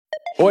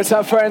What's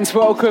up, friends?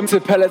 Welcome to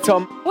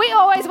Peloton. We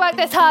always work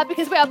this hard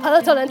because we are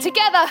Peloton, and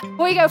together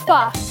we go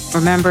far.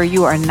 Remember,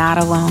 you are not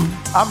alone.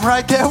 I'm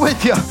right there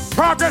with you.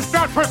 Progress,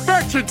 not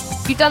perfection.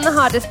 You've done the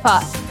hardest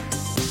part.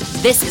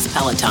 This is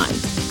Peloton.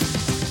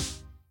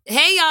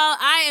 Hey, y'all.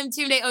 I am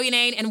Tunde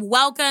Oyunane, and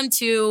welcome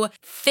to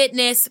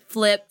Fitness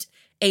Flipped,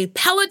 a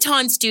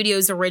Peloton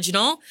Studios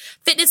original.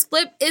 Fitness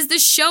Flipped is the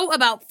show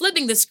about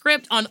flipping the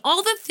script on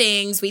all the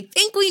things we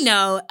think we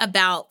know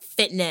about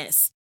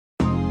fitness.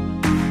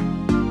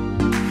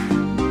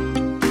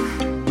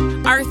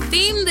 Our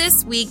theme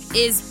this week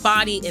is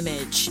body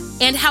image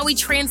and how we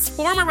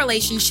transform a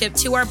relationship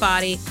to our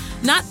body,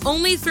 not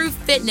only through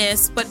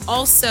fitness, but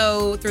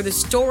also through the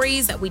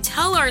stories that we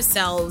tell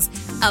ourselves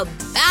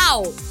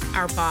about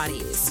our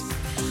bodies.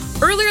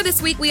 Earlier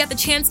this week, we had the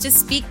chance to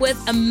speak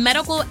with a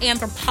medical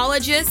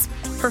anthropologist,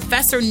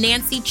 Professor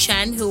Nancy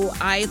Chen, who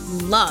I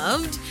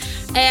loved,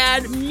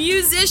 and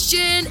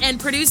musician and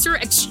producer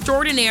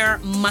extraordinaire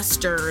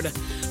Mustard.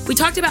 We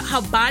talked about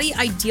how body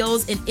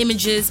ideals and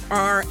images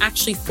are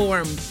actually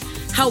formed,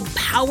 how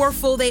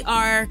powerful they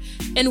are,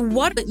 and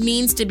what it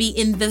means to be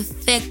in the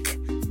thick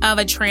of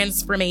a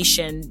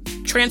transformation.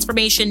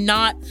 Transformation,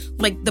 not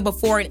like the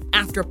before and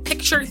after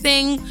picture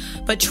thing,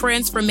 but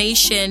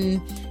transformation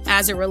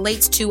as it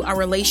relates to our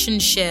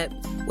relationship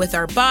with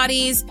our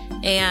bodies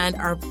and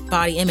our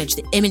body image,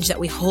 the image that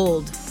we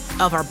hold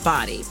of our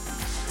body.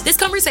 This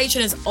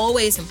conversation is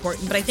always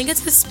important, but I think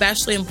it's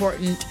especially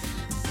important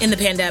in the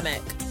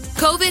pandemic.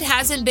 COVID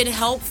hasn't been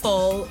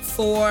helpful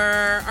for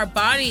our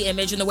body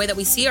image and the way that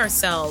we see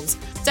ourselves.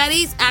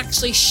 Studies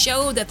actually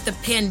show that the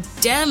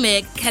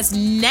pandemic has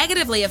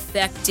negatively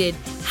affected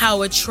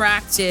how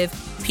attractive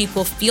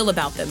people feel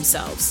about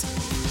themselves.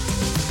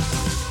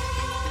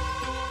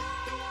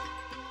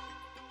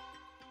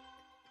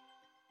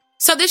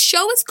 So this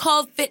show is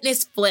called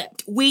Fitness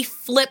Flipped. We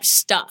flip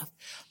stuff.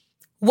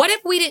 What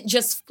if we didn't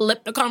just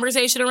flip the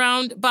conversation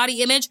around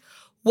body image?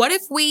 What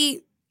if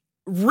we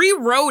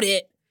rewrote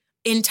it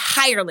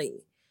entirely?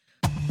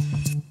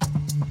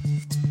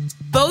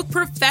 Both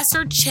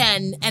Professor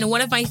Chen and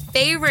one of my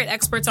favorite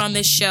experts on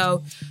this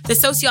show, the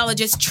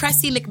sociologist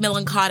Tressie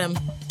McMillan Cottom,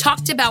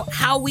 talked about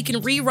how we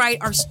can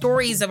rewrite our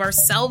stories of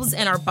ourselves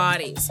and our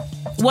bodies.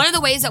 One of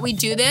the ways that we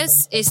do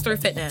this is through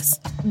fitness.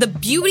 The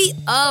beauty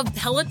of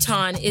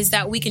Peloton is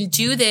that we can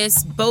do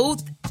this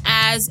both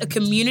as a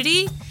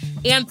community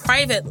and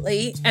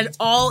privately, and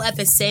all at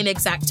the same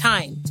exact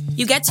time.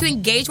 You get to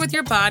engage with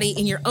your body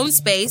in your own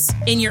space,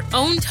 in your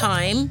own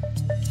time,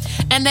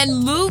 and then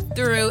move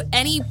through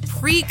any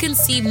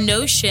preconceived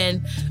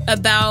notion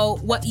about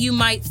what you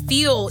might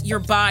feel your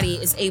body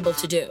is able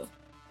to do.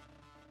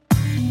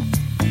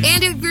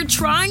 And if you're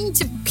trying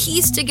to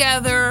piece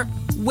together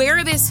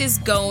where this is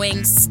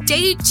going,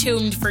 stay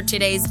tuned for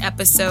today's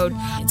episode.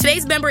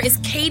 Today's member is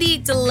Katie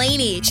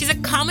Delaney. She's a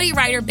comedy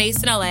writer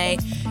based in LA.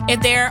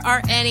 If there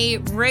are any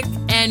Rick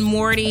and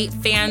Morty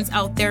fans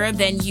out there,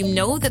 then you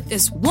know that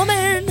this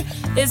woman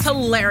is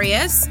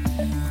hilarious.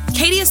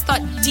 Katie has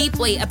thought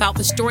deeply about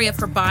the story of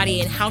her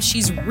body and how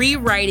she's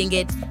rewriting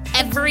it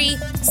every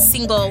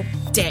single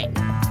day.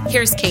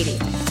 Here's Katie.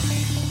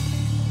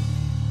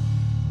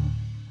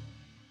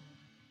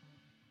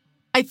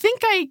 I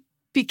think I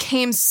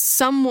became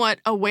somewhat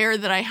aware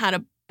that I had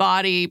a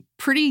body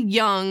pretty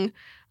young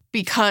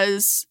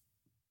because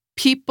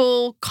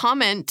people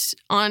comment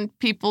on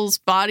people's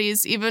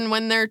bodies even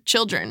when they're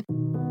children.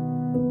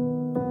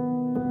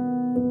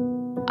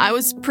 I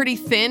was pretty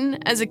thin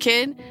as a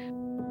kid.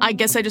 I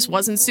guess I just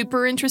wasn't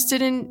super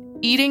interested in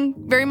eating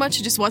very much.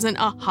 It just wasn't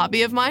a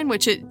hobby of mine,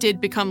 which it did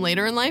become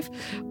later in life.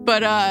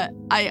 But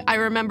I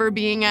remember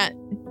being at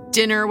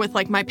dinner with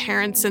like my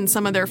parents and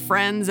some of their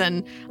friends,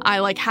 and I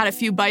like had a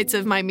few bites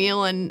of my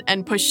meal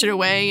and pushed it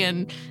away,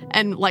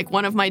 and like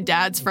one of my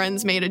dad's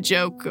friends made a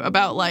joke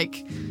about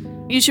like,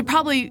 you should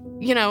probably,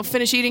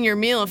 finish eating your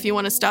meal if you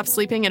want to stop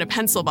sleeping in a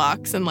pencil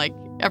box, and like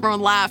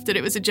everyone laughed, and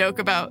it was a joke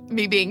about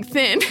me being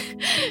thin.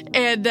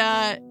 And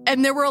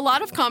there were a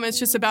lot of comments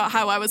just about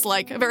how I was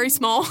like a very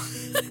small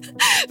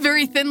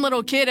very thin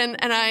little kid, and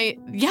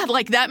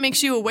like that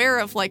makes you aware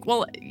of like,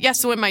 well,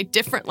 yes, so am I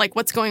different, like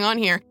what's going on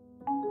here?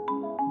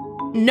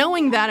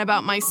 Knowing that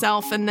about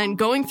myself and then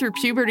going through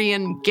puberty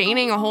and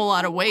gaining a whole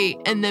lot of weight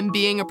and then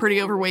being a pretty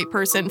overweight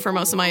person for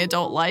most of my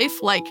adult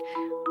life, like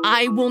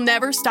I will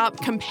never stop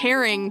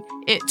comparing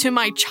it to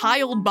my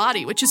child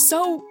body, which is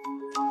so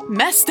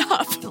messed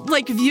up.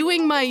 Like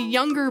viewing my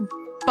younger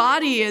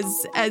body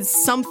as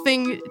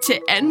something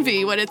to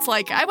envy when it's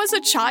like I was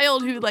a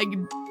child who like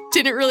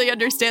didn't really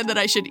understand that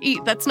I should eat.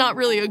 That's not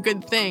really a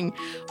good thing.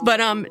 But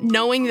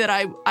knowing that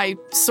I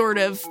sort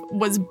of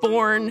was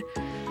born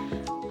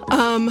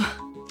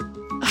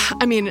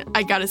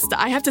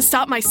I have to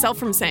stop myself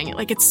from saying it.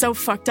 Like, it's so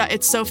fucked up.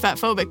 It's so fat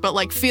phobic, but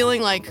like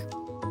feeling like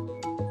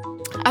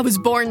I was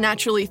born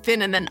naturally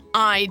thin and then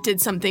I did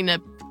something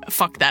to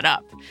fuck that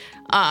up,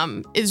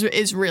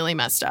 is really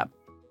messed up.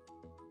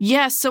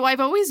 Yeah. So I've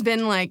always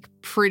been like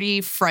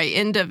pretty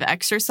frightened of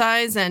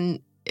exercise,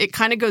 and it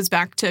kind of goes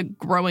back to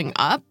growing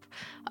up.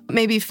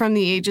 maybe from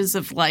the ages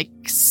of like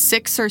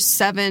 6 or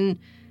 7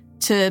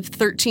 to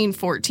 13,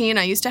 14,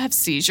 I used to have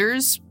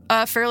seizures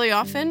fairly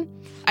often.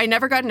 I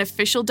never got an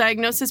official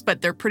diagnosis,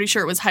 but they're pretty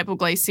sure it was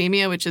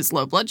hypoglycemia, which is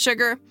low blood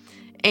sugar.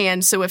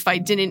 And so if I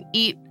didn't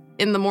eat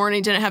in the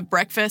morning, didn't have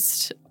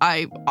breakfast,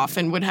 I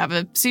often would have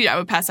a seizure. I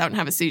would pass out and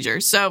have a seizure.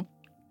 So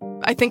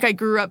I think I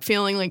grew up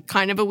feeling like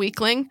kind of a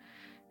weakling.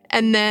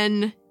 And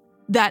then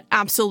that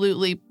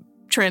absolutely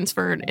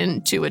transferred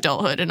into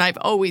adulthood. And I've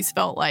always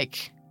felt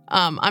like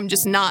I'm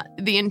just not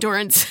the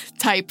endurance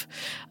type,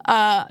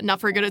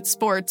 not very good at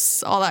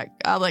sports, all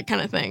that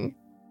kind of thing.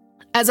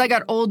 As I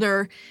got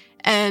older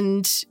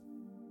and,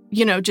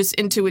 just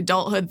into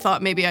adulthood,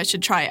 thought maybe I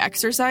should try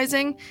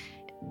exercising.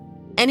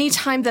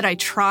 Anytime that I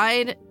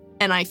tried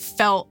and I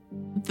felt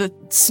the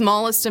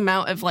smallest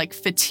amount of like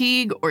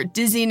fatigue or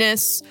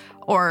dizziness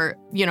or,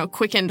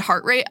 quickened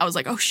heart rate, I was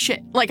like, oh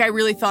shit. Like I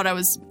really thought I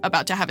was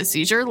about to have a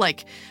seizure.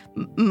 Like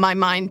my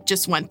mind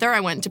just went there. I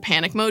went into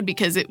panic mode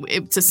because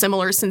it's a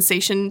similar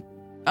sensation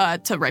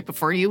to right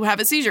before you have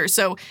a seizure.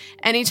 So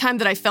anytime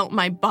that I felt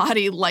my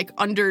body like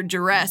under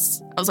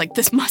duress, I was like,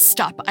 this must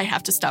stop. I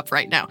have to stop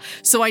right now.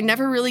 So I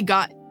never really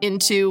got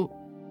into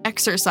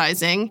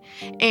exercising,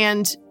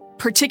 and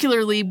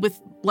particularly with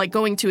like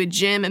going to a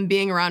gym and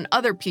being around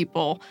other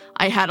people,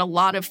 I had a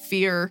lot of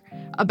fear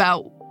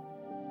about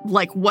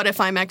like, what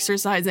if I'm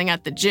exercising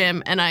at the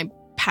gym and I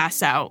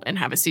pass out and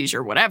have a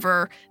seizure,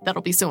 whatever,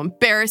 that'll be so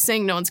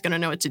embarrassing. No one's going to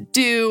know what to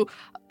do.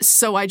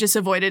 So I just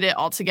avoided it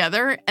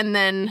altogether. And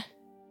then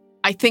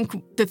I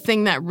think the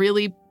thing that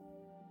really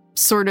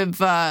sort of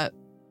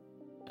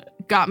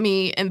got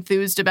me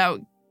enthused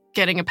about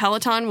getting a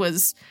Peloton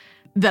was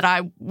that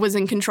I was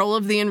in control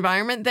of the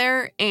environment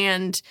there,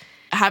 and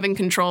having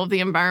control of the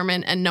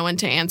environment and no one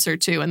to answer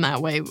to in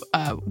that way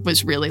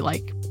was really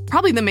like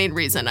probably the main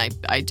reason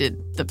I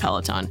did the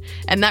Peloton.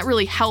 And that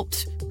really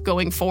helped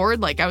going forward.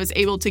 Like I was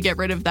able to get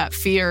rid of that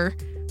fear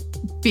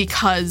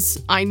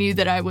because I knew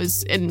that I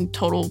was in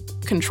total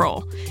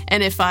control.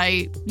 And if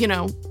I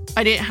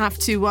didn't have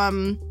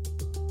to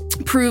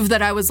prove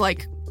that I was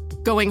like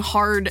going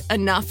hard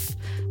enough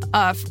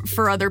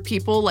for other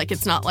people. Like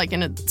it's not like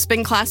in a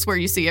spin class where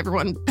you see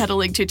everyone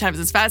pedaling 2 times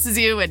as fast as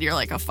you and you're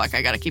like, oh fuck,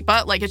 I gotta keep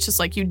up. Like it's just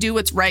like you do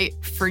what's right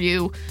for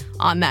you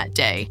on that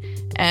day.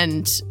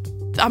 And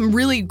I'm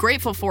really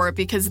grateful for it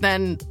because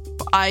then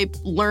I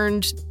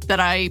learned that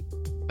I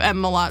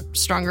am a lot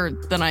stronger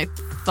than I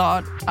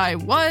thought I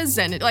was.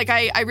 And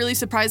I really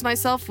surprised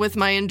myself with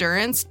my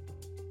endurance.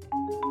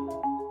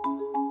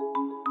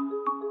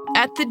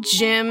 At the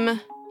gym,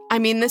 I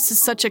mean, this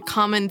is such a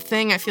common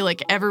thing. I feel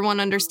like everyone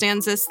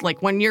understands this.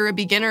 Like when you're a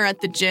beginner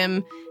at the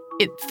gym,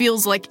 it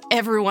feels like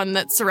everyone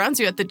that surrounds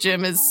you at the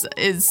gym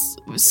is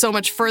so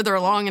much further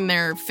along in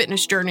their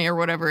fitness journey or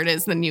whatever it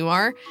is than you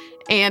are.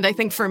 And I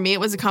think for me, it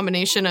was a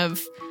combination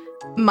of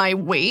my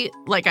weight.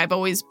 Like I've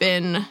always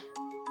been,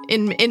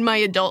 in my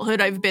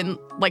adulthood, I've been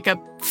like a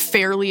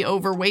fairly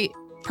overweight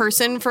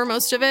person for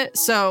most of it.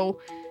 So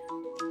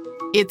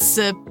it's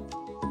a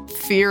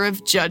fear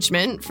of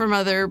judgment from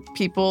other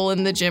people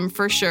in the gym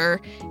for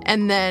sure.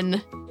 And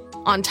then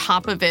on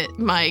top of it,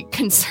 my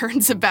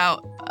concerns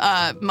about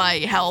my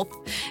health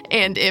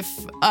and if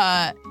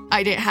I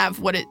didn't have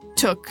what it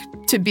took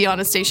to be on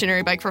a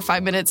stationary bike for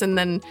 5 minutes and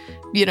then,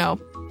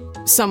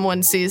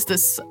 someone sees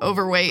this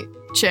overweight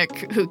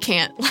chick who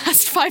can't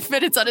last 5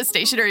 minutes on a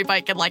stationary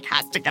bike and like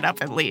has to get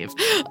up and leave.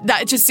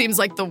 That just seems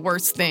like the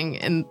worst thing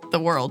in the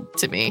world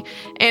to me.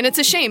 And it's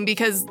a shame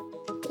because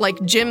like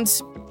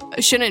gyms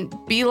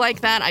shouldn't be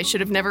like that. I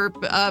should have never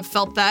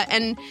felt that.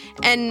 And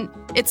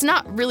it's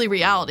not really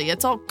reality.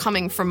 It's all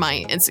coming from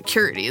my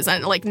insecurities.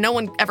 And like no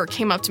one ever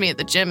came up to me at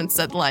the gym and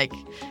said like,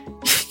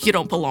 you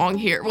don't belong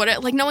here.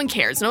 Like no one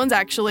cares. No one's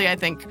actually, I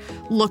think,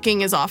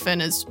 looking as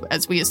often as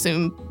we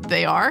assume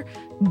they are.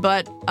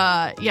 But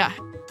yeah,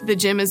 the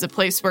gym is a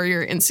place where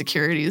your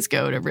insecurities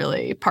go to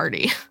really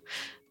party.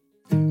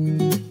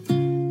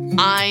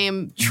 I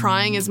am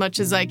trying as much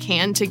as I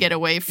can to get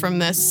away from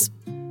this,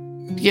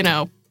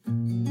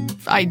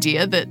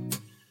 idea that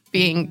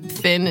being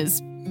thin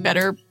is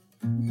better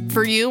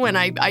for you. And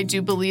I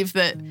do believe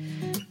that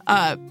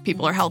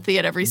people are healthy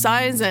at every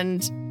size.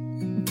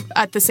 And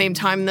at the same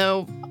time,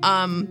 though,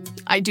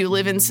 I do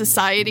live in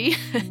society,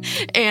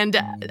 and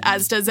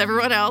as does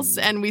everyone else,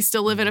 and we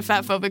still live in a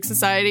fat-phobic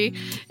society.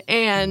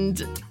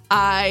 And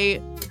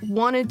I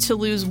wanted to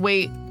lose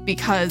weight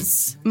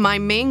because my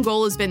main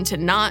goal has been to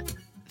not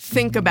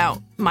think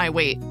about my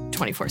weight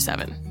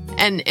 24/7.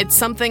 And it's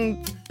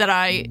something that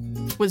I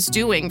was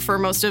doing for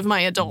most of my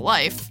adult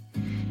life.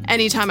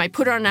 Anytime I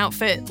put on an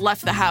outfit,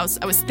 left the house,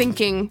 I was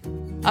thinking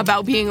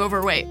about being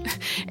overweight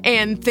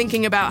and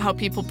thinking about how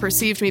people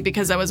perceived me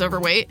because I was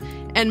overweight.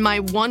 And my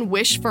one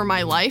wish for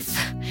my life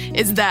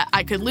is that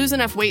I could lose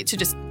enough weight to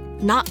just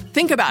not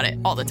think about it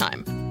all the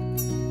time.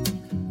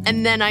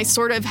 And then I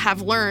sort of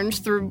have learned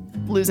through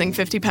losing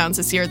 50 pounds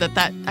this year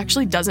that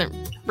actually doesn't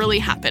really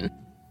happen.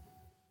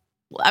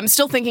 I'm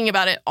still thinking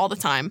about it all the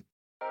time.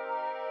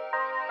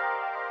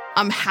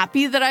 I'm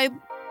happy that I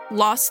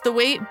lost the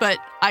weight, but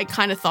I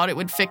kind of thought it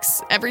would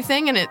fix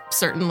everything, and it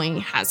certainly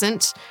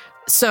hasn't.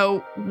 So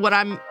what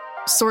I'm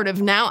sort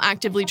of now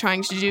actively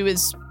trying to do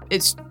is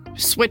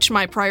switch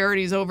my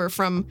priorities over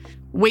from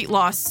weight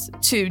loss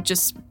to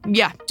just,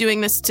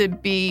 doing this to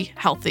be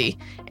healthy.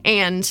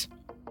 And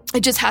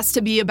it just has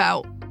to be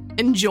about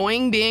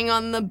enjoying being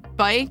on the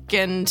bike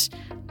and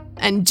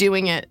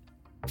doing it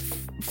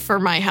for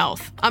my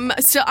health.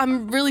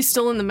 I'm really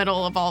still in the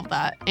middle of all of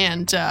that,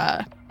 and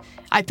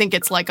I think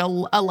it's like a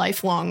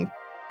lifelong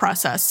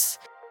process.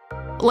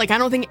 Like, I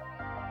don't think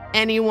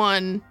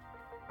anyone,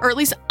 or at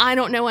least I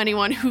don't know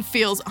anyone who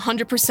feels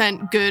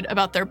 100% good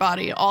about their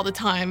body all the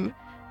time.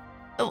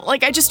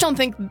 Like, I just don't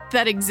think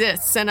that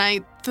exists, and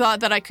I thought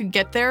that I could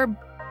get there,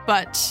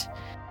 but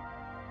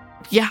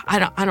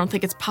I don't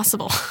think it's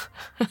possible.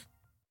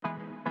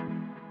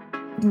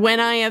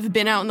 When I have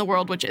been out in the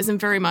world, which isn't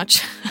very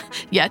much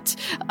yet,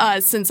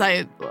 since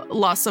I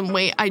lost some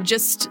weight, I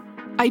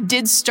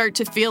did start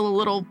to feel a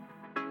little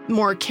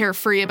more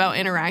carefree about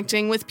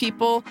interacting with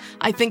people.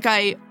 I think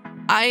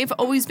I've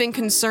always been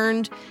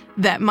concerned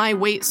that my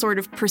weight sort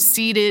of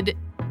preceded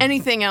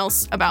anything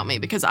else about me,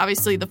 because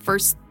obviously the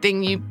first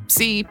thing you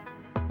see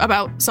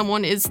about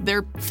someone is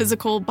their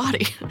physical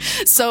body.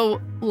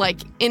 So, like,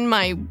 in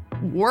my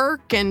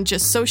work and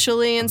just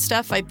socially and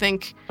stuff, I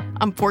think,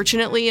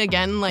 unfortunately,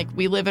 again, like,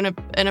 we live in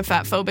a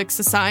fat-phobic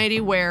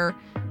society where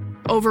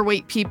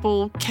overweight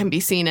people can be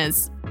seen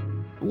as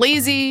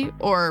lazy,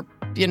 or,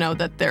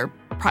 that their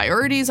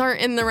priorities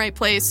aren't in the right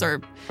place,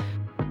 or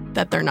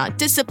that they're not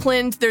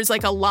disciplined. There's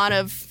like a lot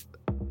of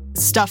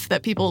stuff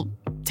that people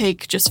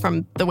take just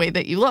from the way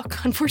that you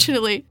look,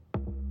 unfortunately.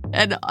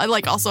 And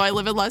also I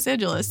live in Los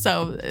Angeles,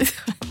 so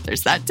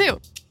there's that too.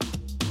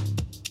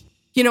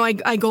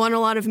 I go on a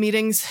lot of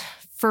meetings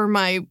for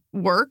my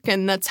work,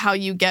 and that's how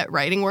you get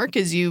writing work,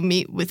 is you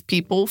meet with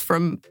people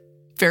from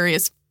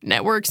various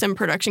networks and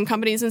production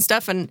companies and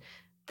stuff. And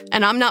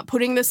I'm not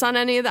putting this on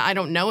any of that. I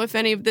don't know if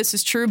any of this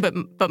is true,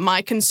 but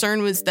my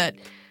concern was that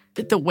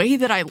the way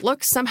that I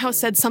look somehow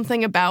said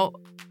something about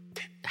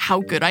how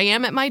good I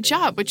am at my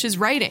job, which is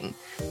writing.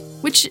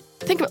 Which,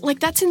 think about, like,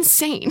 that's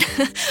insane.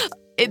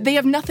 They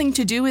have nothing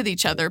to do with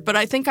each other. But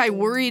I think I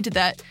worried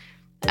that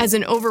as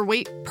an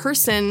overweight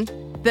person,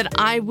 that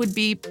I would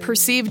be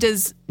perceived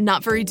as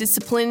not very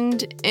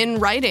disciplined in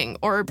writing,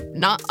 or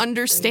not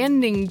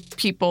understanding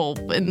people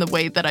in the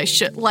way that I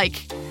should.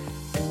 Like,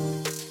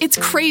 it's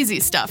crazy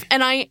stuff.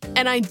 And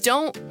I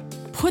don't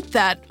put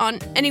that on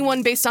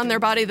anyone based on their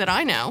body that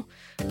I know.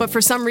 But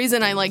for some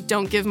reason, I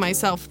don't give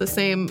myself the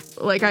same,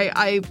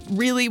 I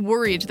really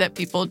worried that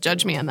people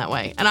judge me in that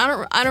way. And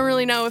I don't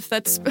really know if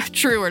that's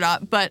true or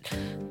not, but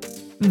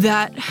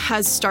that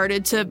has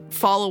started to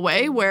fall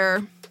away,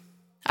 where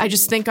I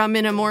just think I'm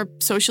in a more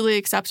socially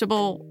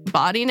acceptable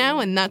body now.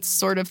 And that's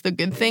sort of the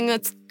good thing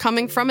that's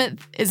coming from it,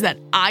 is that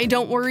I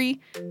don't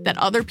worry that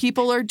other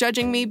people are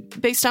judging me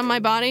based on my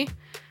body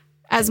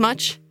as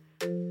much.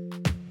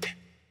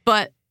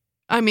 But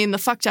I mean, the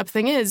fucked up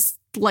thing is,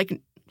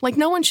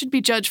 no one should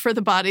be judged for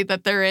the body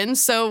that they're in.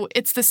 So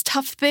it's this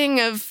tough thing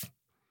of,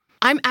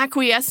 I'm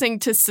acquiescing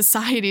to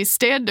society's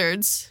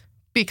standards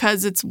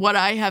because it's what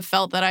I have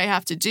felt that I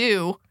have to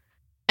do.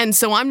 And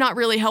so I'm not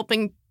really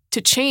helping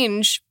to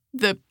change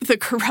the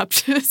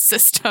corrupt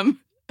system.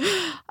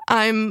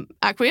 I'm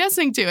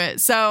acquiescing to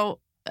it. So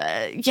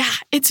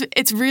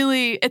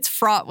it's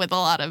fraught with a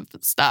lot of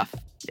stuff.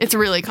 It's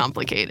really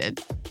complicated.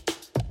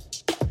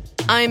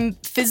 I'm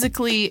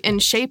physically in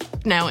shape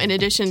now, in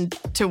addition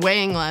to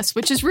weighing less,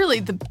 which is really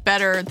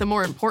the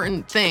more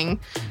important thing.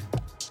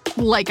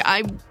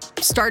 I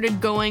started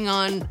going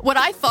on what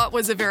I thought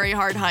was a very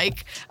hard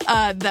hike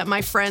that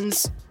my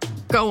friends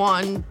go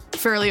on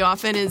fairly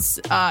often, is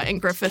in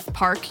Griffith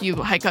Park. You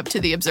hike up to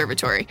the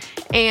observatory.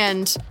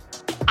 And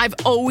I've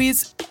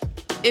always,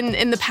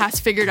 in the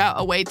past, figured out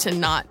a way to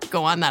not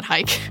go on that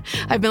hike.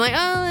 I've been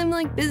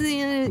I'm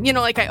busy.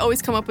 I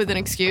always come up with an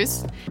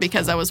excuse,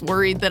 because I was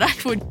worried that I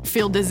would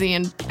feel dizzy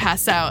and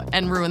pass out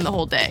and ruin the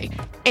whole day.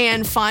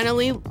 And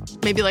finally,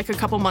 maybe a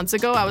couple months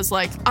ago, I was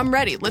like, I'm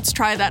ready. Let's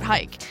try that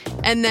hike.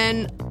 And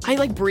then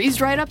I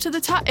breezed right up to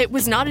the top. It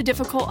was not a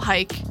difficult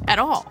hike at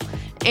all.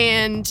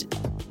 And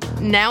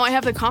now I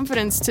have the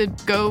confidence to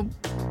go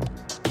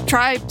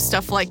try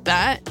stuff like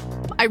that.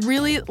 I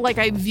really,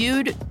 I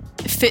viewed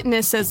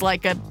fitness as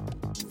a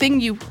thing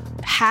you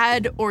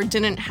had or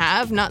didn't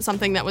have, not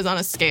something that was on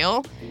a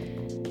scale.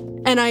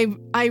 And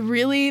I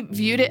really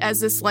viewed it as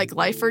this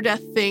life or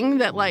death thing,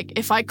 that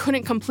if I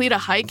couldn't complete a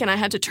hike and I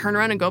had to turn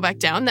around and go back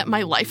down, that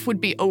my life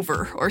would be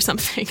over or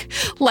something.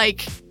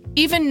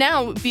 Even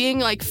now,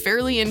 being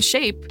fairly in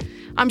shape,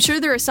 I'm sure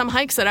there are some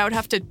hikes that I would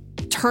have to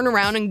turn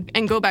around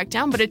and go back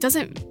down, but it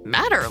doesn't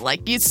matter.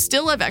 You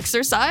still have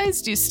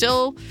exercised, you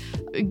still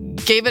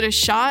gave it a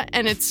shot,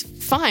 and it's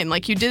fine.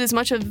 You did as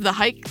much of the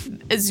hike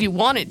as you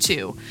wanted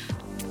to.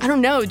 I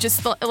don't know,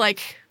 just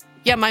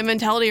my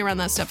mentality around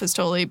that stuff has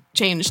totally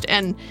changed,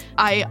 and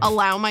I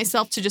allow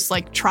myself to just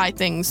try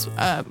things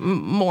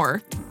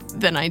more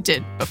than I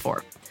did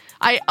before.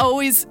 I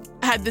always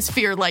had this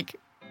fear,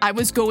 I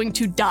was going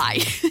to die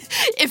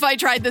if I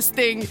tried this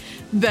thing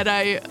that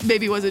I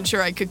maybe wasn't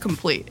sure I could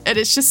complete. And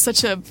it's just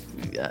such a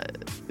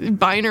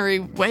binary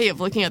way of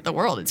looking at the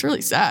world. It's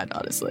really sad,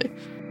 honestly.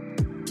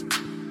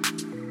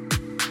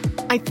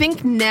 I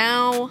think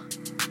now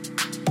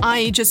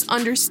I just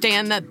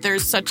understand that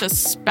there's such a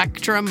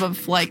spectrum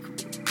of like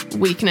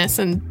weakness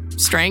and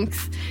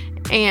strength,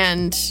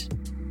 and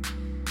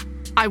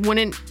I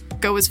wouldn't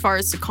go as far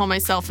as to call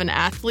myself an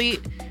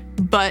athlete,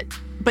 but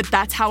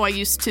that's how I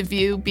used to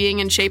view being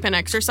in shape and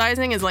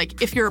exercising, is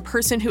like, if you're a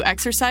person who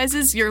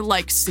exercises, you're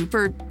like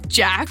super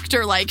jacked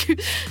or like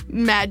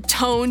mad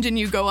toned and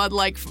you go on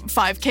like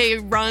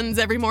 5K runs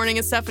every morning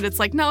and stuff. And it's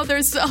like, no,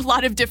 there's a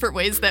lot of different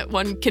ways that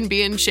one can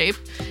be in shape.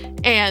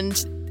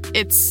 And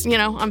it's, you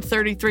know, I'm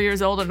 33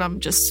 years old and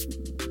I'm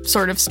just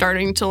sort of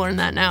starting to learn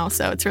that now.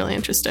 So it's really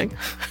interesting.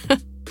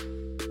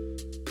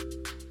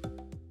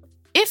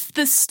 If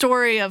the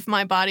story of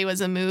my body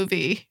was a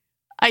movie,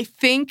 I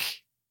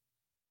think,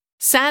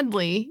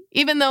 sadly,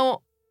 even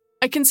though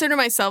I consider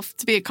myself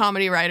to be a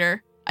comedy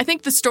writer, I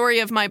think the story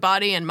of my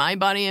body and my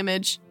body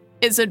image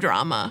is a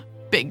drama,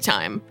 big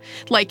time.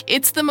 Like,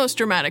 it's the most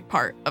dramatic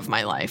part of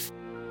my life.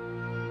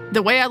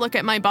 The way I look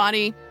at my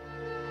body,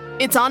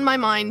 it's on my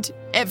mind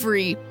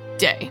every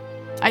day.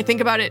 I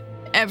think about it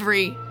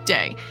every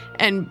day.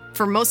 And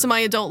for most of my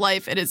adult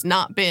life, it has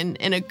not been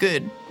in a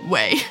good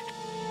way.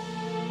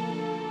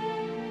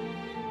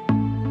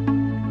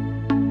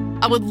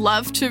 I would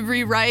love to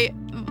rewrite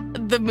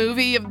the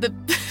movie of the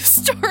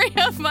story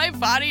of my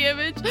body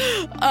image.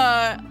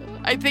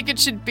 I think it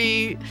should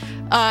be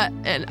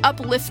an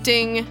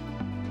uplifting,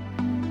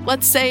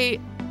 let's say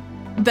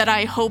that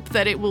I hope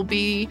that it will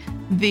be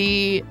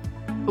the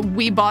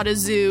We Bought a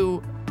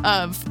Zoo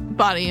of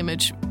body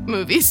image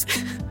movies.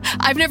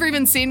 I've never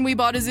even seen We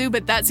Bought a Zoo,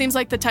 but that seems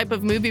like the type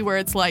of movie where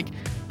it's like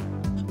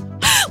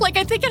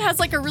I think it has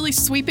like a really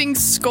sweeping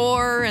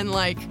score and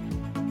like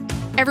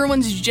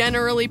everyone's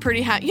generally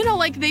pretty happy. You know,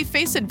 like they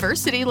face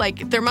adversity.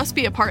 Like there must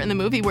be a part in the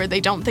movie where they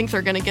don't think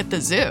they're going to get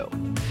the zoo.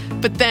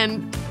 But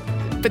then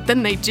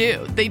they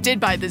do. They did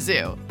buy the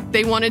zoo.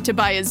 They wanted to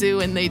buy a zoo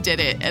and they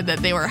did it. And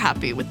then they were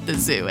happy with the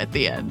zoo at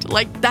the end.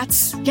 Like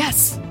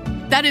yes,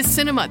 that is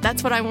cinema.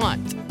 That's what I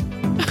want.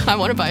 I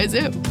want to buy a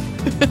zoo.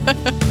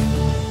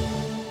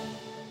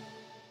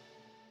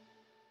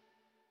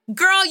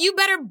 Girl, you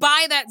better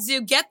buy that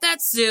zoo, get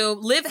that zoo,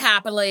 live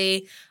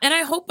happily, and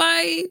I hope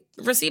I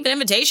receive an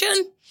invitation.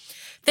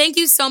 Thank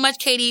you so much,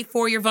 Katie,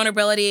 for your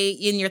vulnerability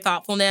and your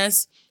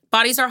thoughtfulness.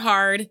 Bodies are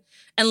hard,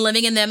 and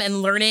living in them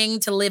and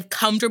learning to live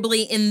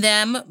comfortably in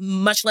them,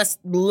 much less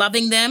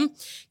loving them,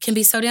 can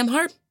be so damn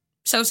hard.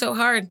 So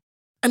hard.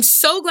 I'm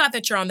so glad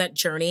that you're on that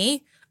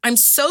journey. I'm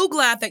so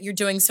glad that you're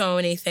doing so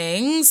many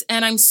things,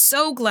 and I'm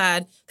so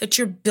glad that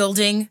you're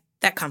building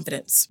that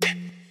confidence.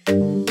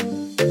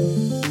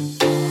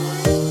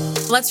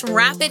 Let's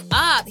wrap it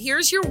up.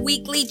 Here's your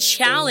weekly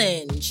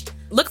challenge.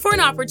 Look for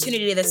an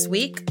opportunity this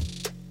week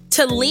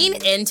to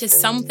lean into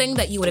something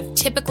that you would have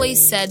typically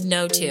said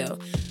no to.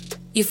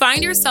 You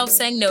find yourself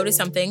saying no to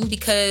something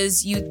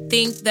because you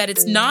think that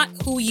it's not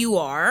who you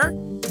are.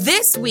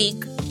 This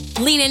week,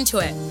 lean into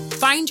it.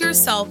 Find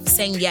yourself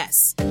saying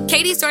yes.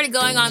 Katie started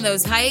going on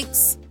those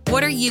hikes.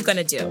 What are you going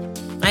to do?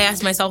 I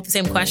asked myself the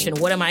same question.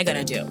 What am I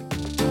going to do?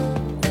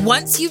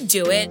 Once you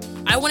do it,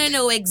 I want to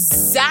know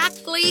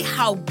exactly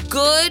how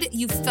good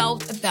you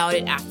felt about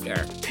it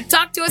after.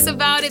 Talk to us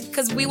about it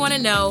because we want to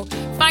know.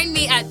 Find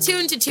me at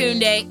Tune to Tune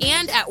Day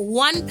and at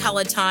One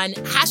Peloton,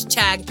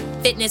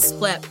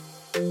 #FitnessFlip.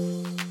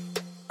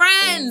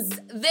 Friends,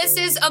 this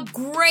is a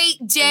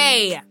great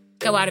day.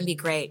 Go out and be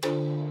great.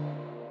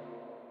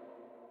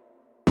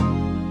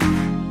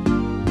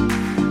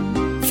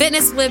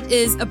 Fitness Flip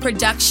is a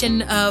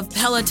production of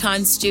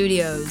Peloton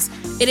Studios.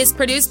 It is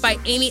produced by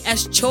Amy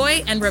S.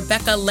 Choi and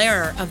Rebecca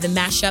Lehrer of the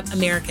Mashup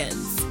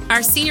Americans.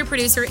 Our senior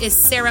producer is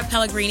Sarah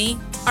Pellegrini.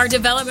 Our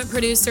development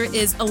producer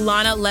is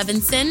Alana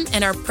Levinson,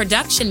 and our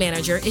production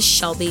manager is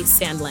Shelby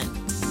Sandlin.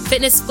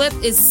 Fitness Flip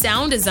is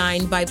sound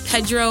designed by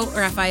Pedro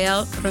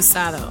Rafael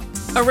Rosado.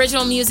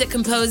 Original music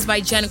composed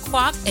by Jen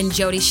Kwok and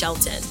Jody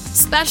Shelton.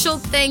 Special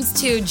thanks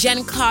to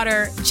Jen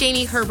Cotter,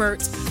 Jamie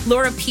Herbert,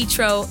 Laura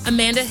Petro,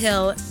 Amanda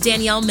Hill,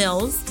 Danielle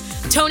Mills,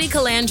 Tony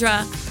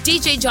Calandra,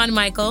 DJ John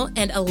Michael,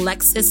 and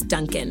Alexis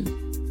Duncan.